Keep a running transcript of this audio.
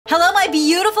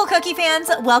beautiful Cookie fans,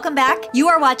 welcome back. You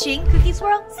are watching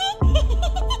CookieSwirlC.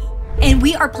 And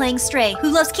we are playing Stray. Who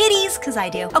loves kitties? Because I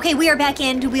do. Okay, we are back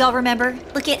in. Do we all remember?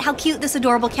 Look at how cute this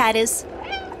adorable cat is.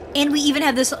 And we even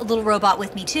have this little robot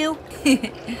with me too.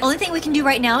 Only thing we can do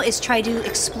right now is try to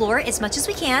explore as much as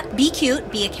we can. Be cute,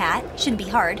 be a cat. Shouldn't be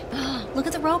hard. Look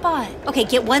at the robot. Okay,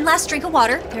 get one last drink of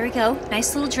water. There we go.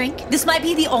 Nice little drink. This might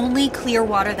be the only clear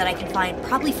water that I can find,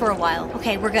 probably for a while.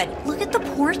 Okay, we're good. Look at the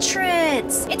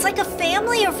portraits. It's like a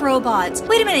family of robots.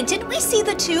 Wait a minute, didn't we see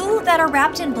the two that are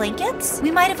wrapped in blankets? We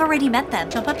might have already met them.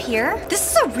 Jump up here.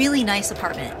 This is a really nice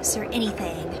apartment. Is there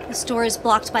anything? This door is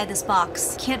blocked by this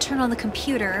box. Can't turn on the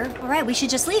computer. All right, we should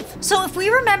just leave. So if we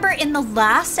remember in the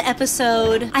last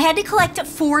episode, I had to collect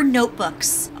 4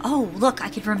 notebooks. Oh, look, I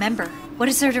could remember. What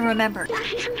is there to remember?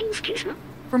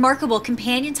 Remarkable,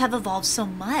 companions have evolved so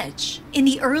much. In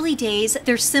the early days,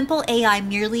 their simple AI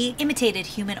merely imitated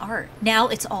human art. Now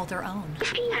it's all their own.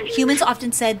 Humans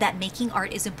often said that making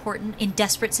art is important in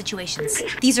desperate situations.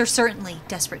 These are certainly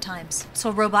desperate times. So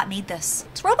a robot made this.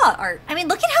 It's robot art. I mean,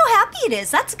 look at how happy it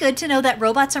is. That's good to know that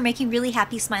robots are making really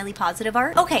happy, smiley, positive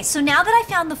art. Okay, so now that I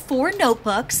found the 4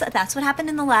 notebooks, that's what happened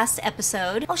in the last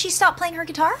episode. Oh, she stopped playing her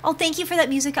guitar? Oh, thank you for that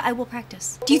music. I will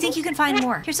practice. Do you think you can find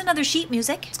more? Here's another sheet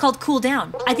music. It's called Cool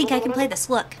Down. I think I can play this.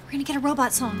 Look, we're gonna get a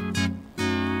robot song.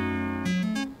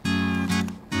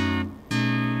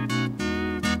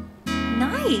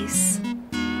 Nice.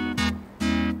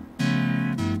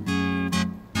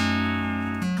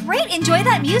 Great, enjoy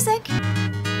that music.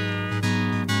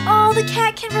 Oh, the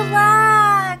cat can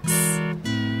relax.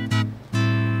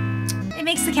 It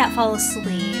makes the cat fall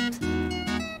asleep.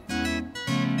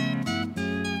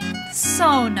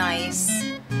 So nice.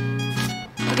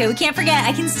 Okay, we can't forget,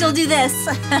 I can still do this.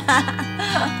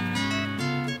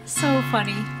 So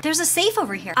funny. There's a safe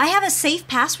over here. I have a safe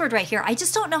password right here. I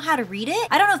just don't know how to read it.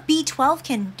 I don't know if B12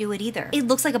 can do it either. It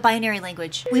looks like a binary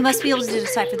language. We must be able to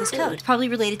decipher this code. It's probably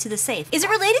related to the safe. Is it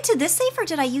related to this safe or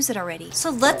did I use it already? So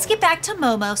let's get back to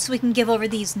Momo so we can give over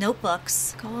these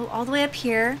notebooks. Go all the way up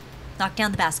here. Knock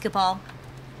down the basketball.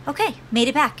 Okay, made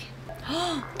it back.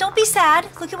 Don't be sad.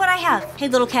 Look at what I have. Hey,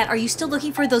 little cat, are you still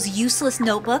looking for those useless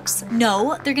notebooks?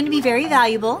 No, they're going to be very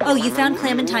valuable. Oh, you found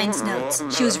Clementine's notes.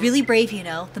 She was really brave, you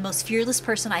know, the most fearless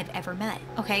person I've ever met.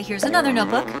 Okay, here's another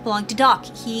notebook. Belonged to Doc.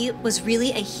 He was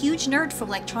really a huge nerd for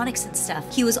electronics and stuff.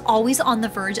 He was always on the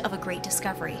verge of a great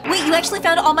discovery. Wait, you actually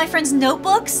found all my friends'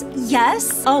 notebooks?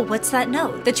 Yes. Oh, what's that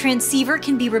note? The transceiver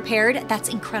can be repaired. That's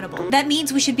incredible. That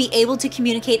means we should be able to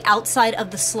communicate outside of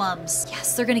the slums.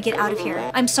 Yes, they're going to get out of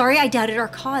here. I'm sorry I doubted our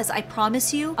cause. I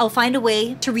promise you, I'll find a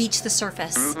way to reach the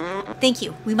surface. Thank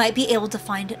you. We might be able to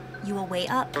find you a way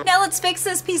up. Now let's fix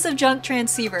this piece of junk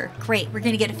transceiver. Great, we're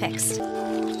gonna get it fixed.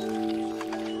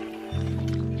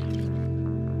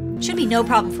 Should be no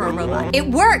problem for a robot. It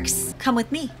works! Come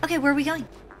with me. Okay, where are we going?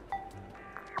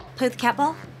 Play with the cat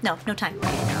ball? No, no time.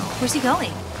 Where's he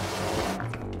going?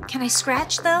 Can I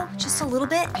scratch though? Just a little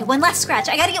bit? Okay, one last scratch.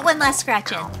 I gotta get one last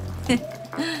scratch in.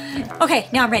 Okay,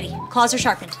 now I'm ready. Claws are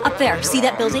sharpened. Up there, see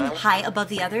that building high above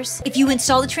the others? If you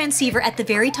install the transceiver at the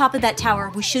very top of that tower,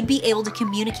 we should be able to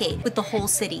communicate with the whole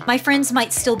city. My friends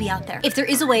might still be out there. If there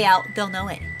is a way out, they'll know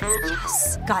it.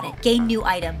 Yes, got it. Gain new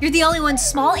item. You're the only one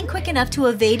small and quick enough to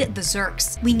evade the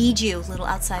Zerks. We need you, little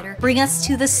outsider. Bring us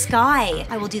to the sky.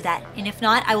 I will do that. And if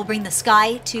not, I will bring the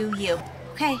sky to you.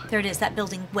 Okay, there it is, that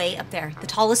building way up there. The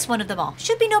tallest one of them all.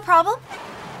 Should be no problem.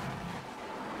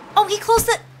 Oh, he closed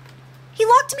the... He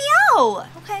locked me out!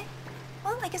 Okay.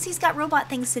 Well, I guess he's got robot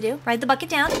things to do. Ride the bucket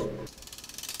down.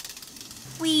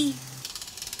 Whee!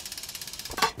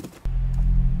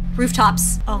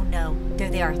 Rooftops. Oh no. There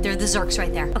they are. They're the Zerks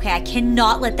right there. Okay, I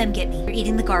cannot let them get me. They're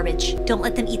eating the garbage. Don't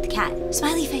let them eat the cat.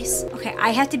 Smiley face. Okay, I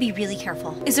have to be really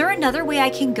careful. Is there another way I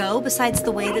can go besides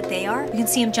the way that they are? You can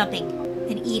see him jumping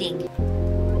and eating.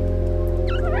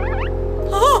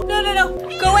 Oh, no, no, no.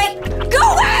 Go away. Go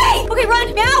away! Okay,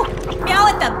 run. Meow. Meow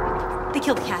at them. They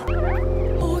killed the cat.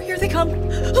 Oh, here they come.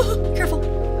 Careful.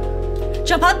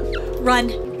 Jump up.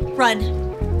 Run. Run.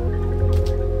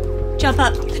 Jump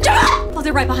up. Jump up! Oh,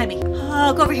 they're right behind me.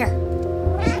 Oh, go over here.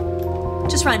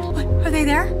 Just run. What? Are they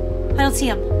there? I don't see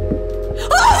them.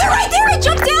 Oh, they're right there! I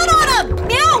jumped down on them!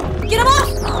 Meow! Get them off!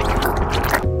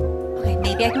 Okay,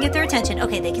 maybe I can get their attention.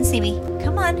 Okay, they can see me.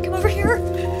 Come on, come over here.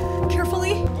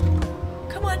 Carefully.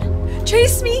 Come on.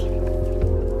 Chase me.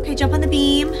 Okay, jump on the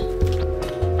beam.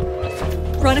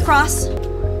 Run across.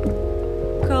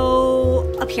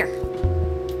 Go up here.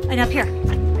 And up here.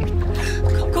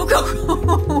 Go, go,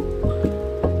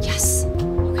 go. Yes.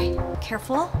 Okay,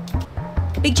 careful.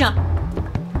 Big jump.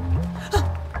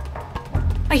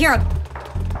 I hear him.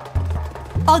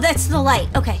 Oh, that's the light.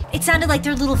 Okay. It sounded like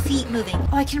their little feet moving.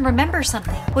 Oh, I can remember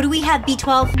something. What do we have?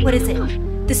 B12? What is it?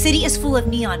 The city is full of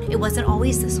neon. It wasn't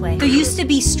always this way. There used to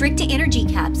be strict energy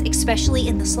caps, especially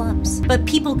in the slums. But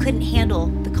people couldn't handle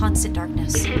the constant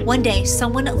darkness. One day,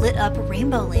 someone lit up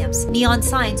rainbow lamps, neon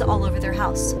signs all over their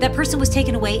house. That person was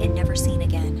taken away and never seen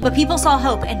again. But people saw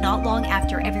hope, and not long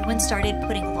after, everyone started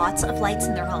putting lots of lights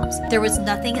in their homes. There was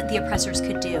nothing the oppressors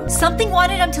could do. Something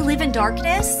wanted them to live in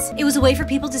darkness. It was a way for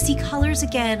people to see colors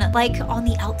again, like on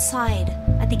the outside.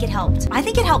 I think it helped. I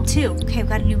think it helped too. Okay, I've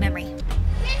got a new memory.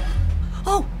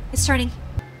 Oh, it's turning.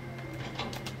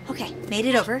 Okay, made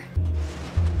it over.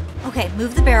 Okay,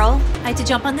 move the barrel. I had to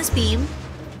jump on this beam.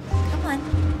 Come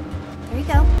on. There you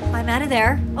go. I'm out of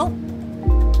there. Oh.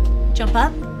 Jump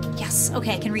up. Yes.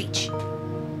 Okay, I can reach.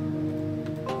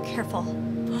 Careful.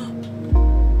 No,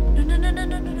 no, no, no, no,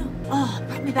 no, no. Oh, it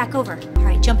brought me back over. All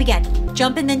right, jump again.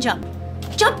 Jump and then jump.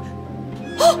 Jump!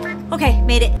 Oh, okay,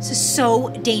 made it. This is so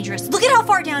dangerous. Look at how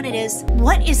far down it is.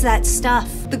 What is that stuff?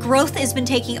 The growth has been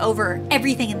taking over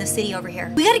everything in the city over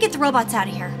here. We gotta get the robots out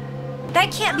of here.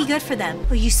 That can't be good for them.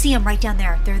 Oh, you see them right down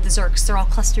there. They're the Zurks. They're all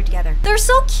clustered together. They're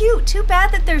so cute. Too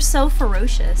bad that they're so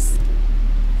ferocious.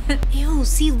 Ew,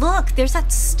 see, look. There's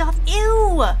that stuff.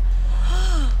 Ew.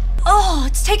 Oh,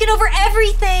 it's taken over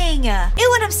everything. Ew,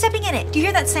 and I'm stepping in it. Do you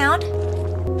hear that sound?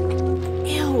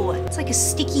 Ew, it's like a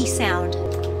sticky sound.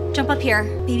 Jump up here.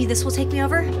 Maybe this will take me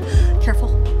over. Careful.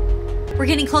 We're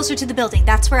getting closer to the building.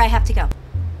 That's where I have to go.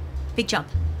 Big jump.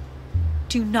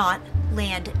 Do not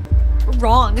land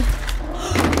wrong.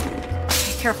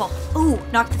 Okay, careful. Ooh,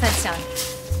 knock the fence down.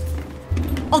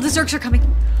 Oh, the Zurks are coming.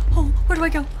 Oh, where do I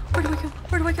go? Where do I go?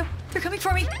 Where do I go? They're coming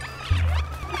for me.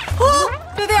 Oh,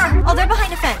 they're there. Oh, they're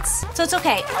behind a fence. So it's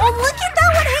okay. Oh, look at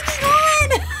that one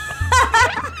hanging on.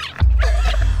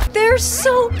 They're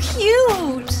so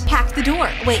cute. Hack the door.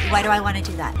 Wait, why do I want to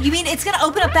do that? You mean it's going to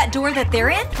open up that door that they're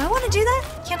in? Do I want to do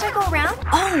that? Can't I go around?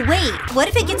 Oh, wait. What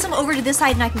if it gets them over to this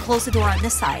side and I can close the door on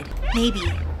this side? Maybe.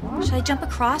 Should I jump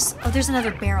across? Oh, there's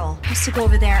another barrel. I have to go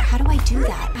over there. How do I do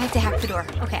that? I have to hack the door.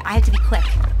 Okay, I have to be quick.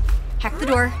 Hack the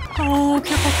door. Oh,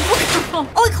 careful, careful.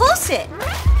 Oh, I closed it.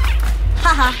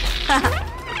 Haha.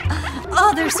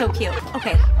 Oh, they're so cute.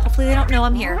 Okay, hopefully they don't know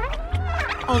I'm here.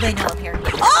 Oh, they know I'm here.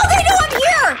 Oh, they know I'm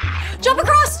here! Jump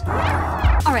across!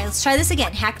 All right, let's try this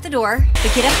again. Hack the door,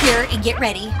 but get up here and get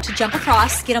ready to jump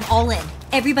across, get them all in.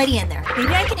 Everybody in there.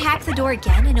 Maybe I can hack the door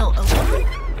again and it'll open?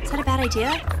 Is that a bad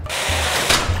idea?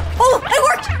 Oh, it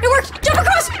worked! It worked! Jump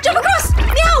across! Jump across!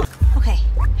 Meow! Okay,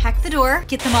 hack the door,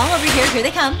 get them all over here. Here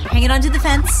they come. Hanging onto the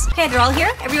fence. Okay, they're all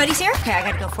here? Everybody's here? Okay, I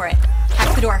gotta go for it.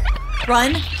 Hack the door.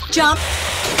 Run. Jump.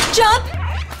 Jump!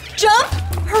 Jump!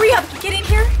 Hurry up! Get in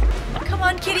here. Come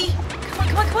on, kitty.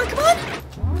 Come on, come on, come on,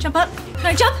 come on. Jump up. Can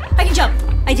I jump? I can jump.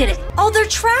 I did it. Oh, they're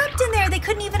trapped in there. They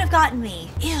couldn't even have gotten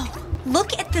me. Ew.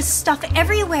 Look at this stuff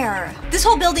everywhere. This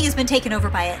whole building has been taken over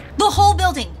by it. The whole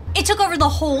building. It took over the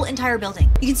whole entire building.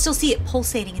 You can still see it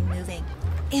pulsating and moving.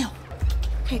 Ew.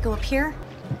 Okay, go up here.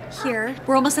 Here.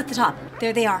 We're almost at the top.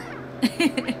 There they are.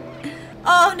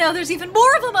 Oh no, there's even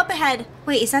more of them up ahead.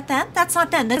 Wait, is that them? That's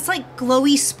not them. That's like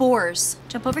glowy spores.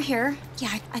 Jump over here.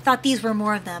 Yeah, I thought these were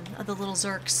more of them, of the little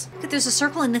Zurks. Look, there's a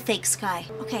circle in the fake sky.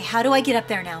 Okay, how do I get up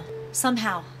there now?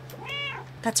 Somehow.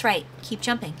 That's right. Keep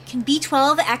jumping. Can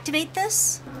B12 activate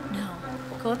this? No.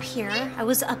 Go up here. I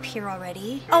was up here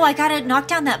already. Oh, I gotta knock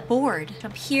down that board.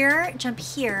 Jump here,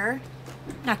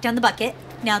 knock down the bucket.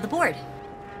 Now the board.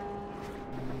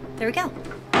 There we go.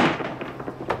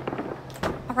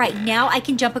 All right, now I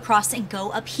can jump across and go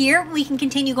up here. We can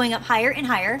continue going up higher and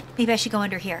higher. Maybe I should go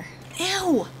under here.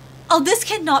 Ew. Oh, this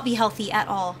cannot be healthy at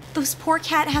all. This poor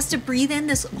cat has to breathe in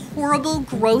this horrible,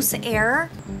 gross air.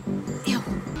 Ew.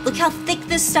 Look how thick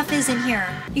this stuff is in here.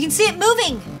 You can see it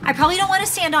moving. I probably don't want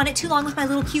to stand on it too long with my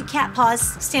little cute cat paws.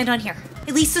 Stand on here.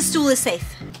 At least the stool is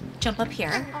safe. Jump up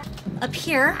here. Up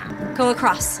here. Go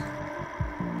across.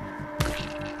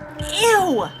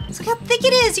 Ew! Look how thick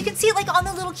it is. You can see it like on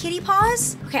the little kitty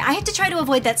paws. Okay, I have to try to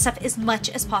avoid that stuff as much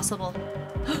as possible.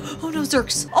 Oh no,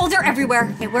 Zurks. Oh, they're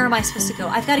everywhere. Okay, where am I supposed to go?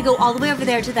 I've got to go all the way over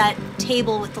there to that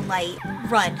table with the light.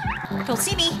 Run. Don't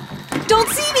see me. Don't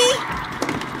see me!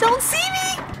 Don't see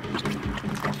me!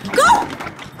 Go!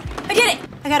 I did it!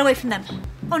 I got away from them.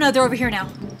 Oh no, they're over here now.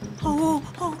 Oh,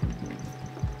 oh, oh.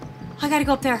 I gotta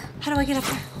go up there. How do I get up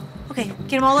there? Okay, get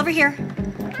them all over here.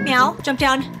 Meow. Jump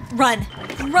down. Run.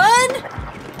 Run!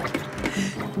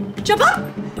 Jump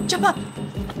up! Jump up!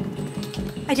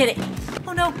 I did it.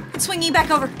 Oh no, it's swinging back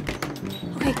over.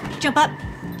 Okay, jump up.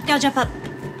 Now jump up.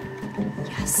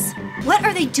 Yes. What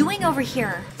are they doing over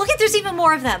here? Look at, there's even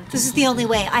more of them. This is the only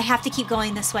way. I have to keep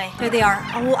going this way. There they are.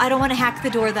 Oh, I don't want to hack the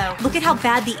door though. Look at how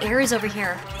bad the air is over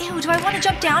here. Ew, do I want to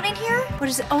jump down in here? What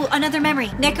is it? Oh, another memory.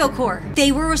 Neko Core.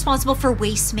 They were responsible for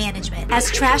waste management. As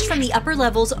trash from the upper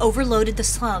levels overloaded the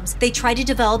slums, they tried to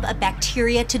develop a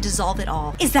bacteria to dissolve it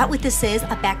all. Is that what this is?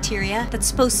 A bacteria that's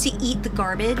supposed to eat the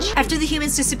garbage? After the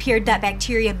humans disappeared, that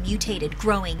bacteria mutated,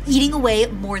 growing, eating away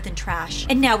more than trash.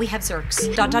 And now we have Zerks. ...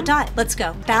 Let's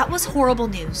go. That was horrible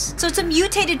news. So it's a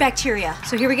mutated bacteria.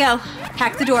 So here we go.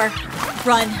 Hack the door.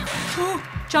 Run. Ooh,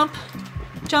 jump.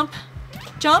 Jump.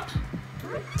 Jump.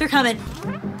 They're coming.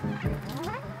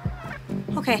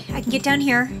 Okay, I can get down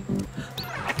here.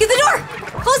 Get the door!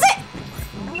 Close it!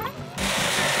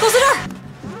 Close the door!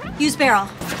 Use barrel.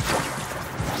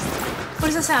 What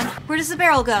does that sound? Where does the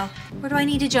barrel go? Where do I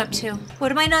need to jump to?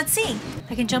 What am I not seeing?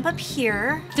 I can jump up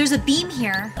here. There's a beam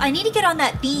here. I need to get on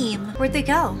that beam. Where'd they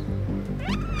go?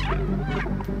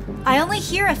 I only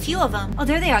hear a few of them. Oh,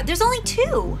 there they are. There's only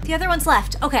 2. The other one's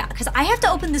left. Okay, because I have to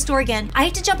open this door again. I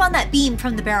have to jump on that beam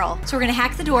from the barrel. So we're gonna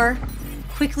hack the door.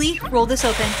 Quickly roll this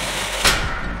open.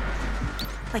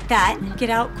 Like that. Get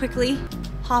out quickly.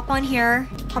 Hop on here.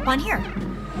 Hop on here.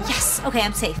 Yes. Okay,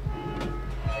 I'm safe.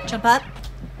 Jump up.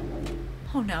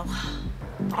 Oh no.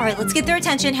 All right, let's get their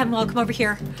attention. Have them all come over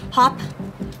here. Hop.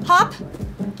 Hop.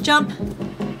 Jump.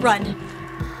 Run.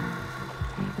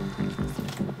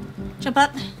 Jump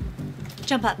up.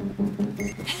 Jump up.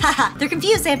 Haha, they're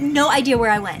confused. They have no idea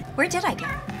where I went. Where did I go?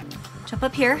 Jump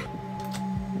up here.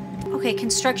 Okay,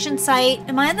 construction site.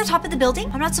 Am I on the top of the building?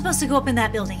 I'm not supposed to go up in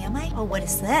that building, am I? Oh, what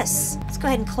is this? Let's go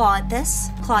ahead and claw at this.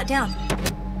 Claw it down.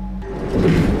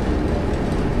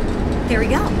 There we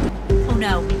go. Oh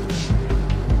no.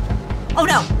 Oh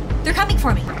no, they're coming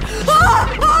for me.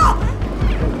 Ah! Ah!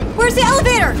 Where's the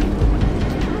elevator?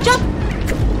 Jump!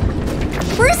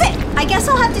 Where is it? I guess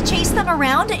I'll have to chase them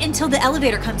around until the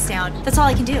elevator comes down. That's all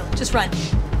I can do. Just run.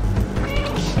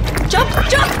 Jump!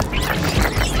 Jump!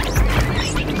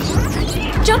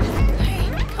 Jump!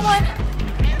 Come on.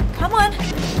 Come on.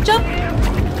 Jump!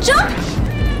 Jump!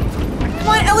 Come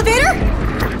on, elevator!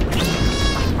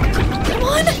 Come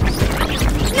on!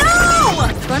 No!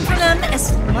 Run from them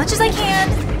as much as I can,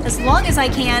 as long as I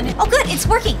can. Oh good, it's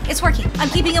working, it's working. I'm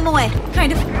keeping them away,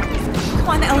 kind of. Come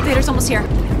on, the elevator's almost here.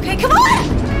 Okay, come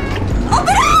on!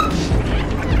 Open up!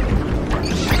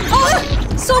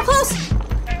 Oh, so close!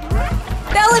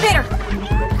 The elevator!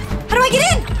 How do I get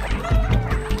in?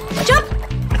 Jump!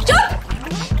 Jump!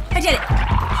 I did it.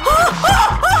 Oh,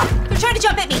 oh, oh! They're trying to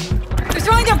jump at me. They're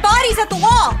throwing their bodies at the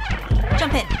wall.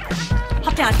 Jump in.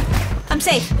 Hop down. I'm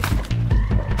safe.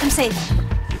 I'm safe.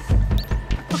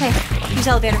 Okay, use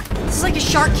elevator. This is like a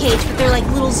shark cage, but they're like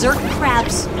little Zerk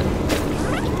crabs.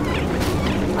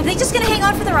 Are they just gonna hang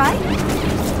on for the ride?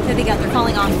 There they go, they're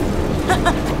falling off.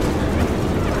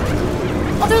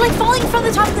 Oh, they're like falling from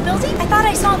the top of the building? I thought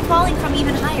I saw them falling from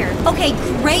even higher. Okay,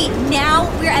 great.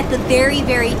 Now we're at the very,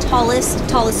 very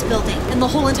tallest building in the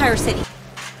whole entire city.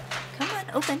 Come on,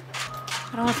 open.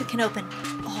 I don't know if it can open.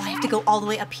 Oh, I have to go all the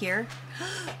way up here.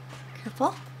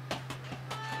 Careful.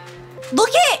 Look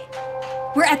at it!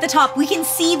 We're at the top. We can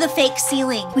see the fake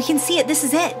ceiling. We can see it. This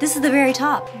is it. This is the very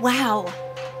top. Wow.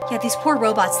 Yeah, these poor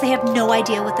robots, they have no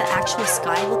idea what the actual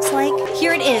sky looks like.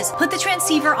 Here it is. Put the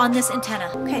transceiver on this antenna.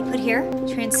 Okay, put here.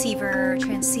 Transceiver,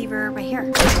 right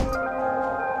here.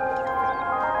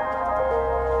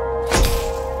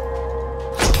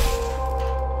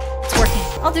 It's working.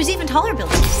 Oh, there's even taller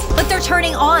buildings. But they're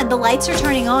turning on. The lights are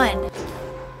turning on.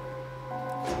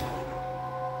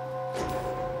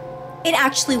 It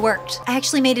actually worked. I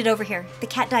actually made it over here. The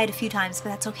cat died a few times, but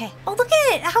that's okay. Oh, look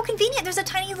at it. How convenient. There's a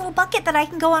tiny little bucket that I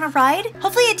can go on a ride.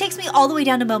 Hopefully it takes me all the way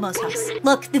down to Momo's house.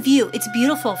 Look, the view. It's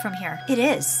beautiful from here. It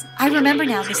is. I remember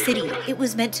now the city. It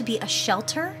was meant to be a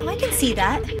shelter. Oh, I can see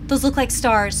that. Those look like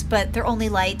stars, but they're only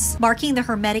lights, marking the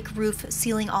hermetic roof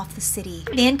sealing off the city.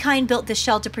 Mankind built this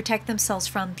shell to protect themselves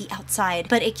from the outside,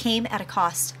 but it came at a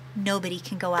cost. Nobody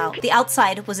can go out. The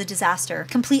outside was a disaster,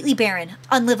 completely barren,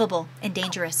 unlivable, and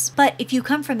dangerous. But if you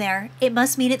come from there, it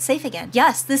must mean it's safe again.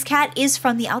 Yes, this cat is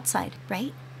from the outside,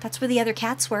 right? That's where the other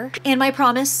cats were. And my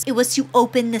promise, it was to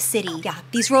open the city. Yeah,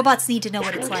 these robots need to know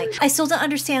what it's like. I still don't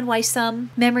understand why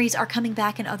some memories are coming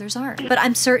back and others aren't. But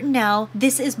I'm certain now,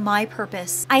 this is my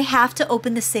purpose. I have to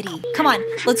open the city. Come on,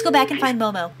 let's go back and find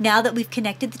Momo. Now that we've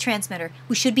connected the transmitter,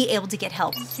 we should be able to get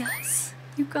help. Yes.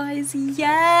 You guys,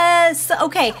 yes!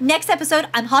 Okay, next episode,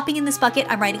 I'm hopping in this bucket.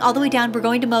 I'm riding all the way down. We're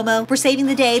going to Momo. We're saving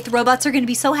the day. The robots are going to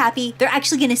be so happy. They're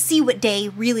actually going to see what day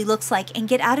really looks like and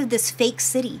get out of this fake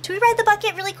city. Should we ride the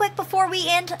bucket really quick before we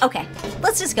end? Okay,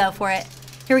 let's just go for it.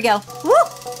 Here we go. Woo!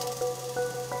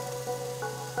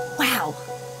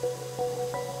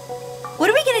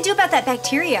 are we gonna do about that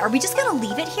bacteria? Are we just gonna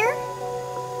leave it here?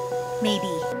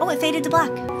 Maybe. Oh, it faded to black.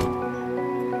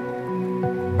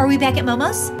 Are we back at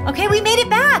Momo's? Okay, we made it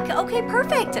back. Okay,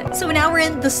 perfect. So now we're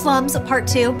in the slums part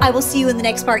 2. I will see you in the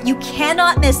next part. You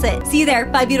cannot miss it. See you there.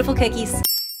 Bye, beautiful cookies.